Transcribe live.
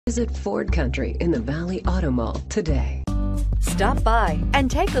Visit Ford Country in the Valley Auto Mall today. Stop by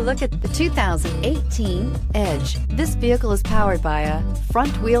and take a look at the 2018 Edge. This vehicle is powered by a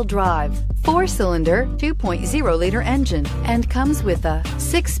front-wheel drive, 4-cylinder, 2.0-liter engine, and comes with a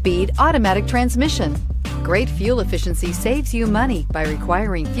 6-speed automatic transmission. Great fuel efficiency saves you money by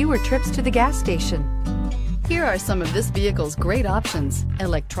requiring fewer trips to the gas station. Here are some of this vehicle's great options: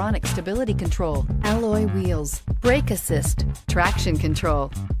 electronic stability control, alloy wheels, brake assist, traction control,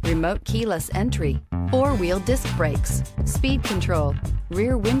 remote keyless entry, 4-wheel disc brakes, speed control,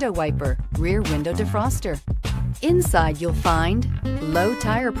 rear window wiper, rear window defroster. Inside you'll find low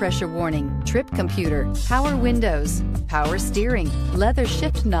tire pressure warning, trip computer, power windows, power steering, leather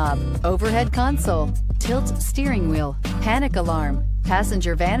shift knob, overhead console, tilt steering wheel, panic alarm,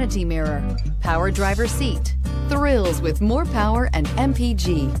 passenger vanity mirror, power driver seat. Thrills with more power and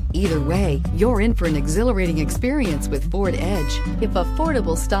MPG. Either way, you're in for an exhilarating experience with Ford Edge. If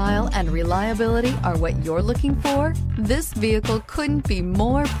affordable style and reliability are what you're looking for, this vehicle couldn't be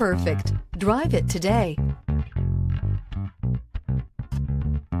more perfect. Drive it today.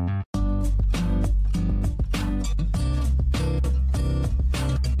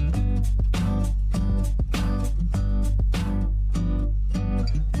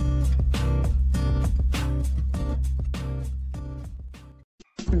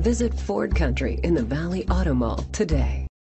 Visit Ford Country in the Valley Auto Mall today.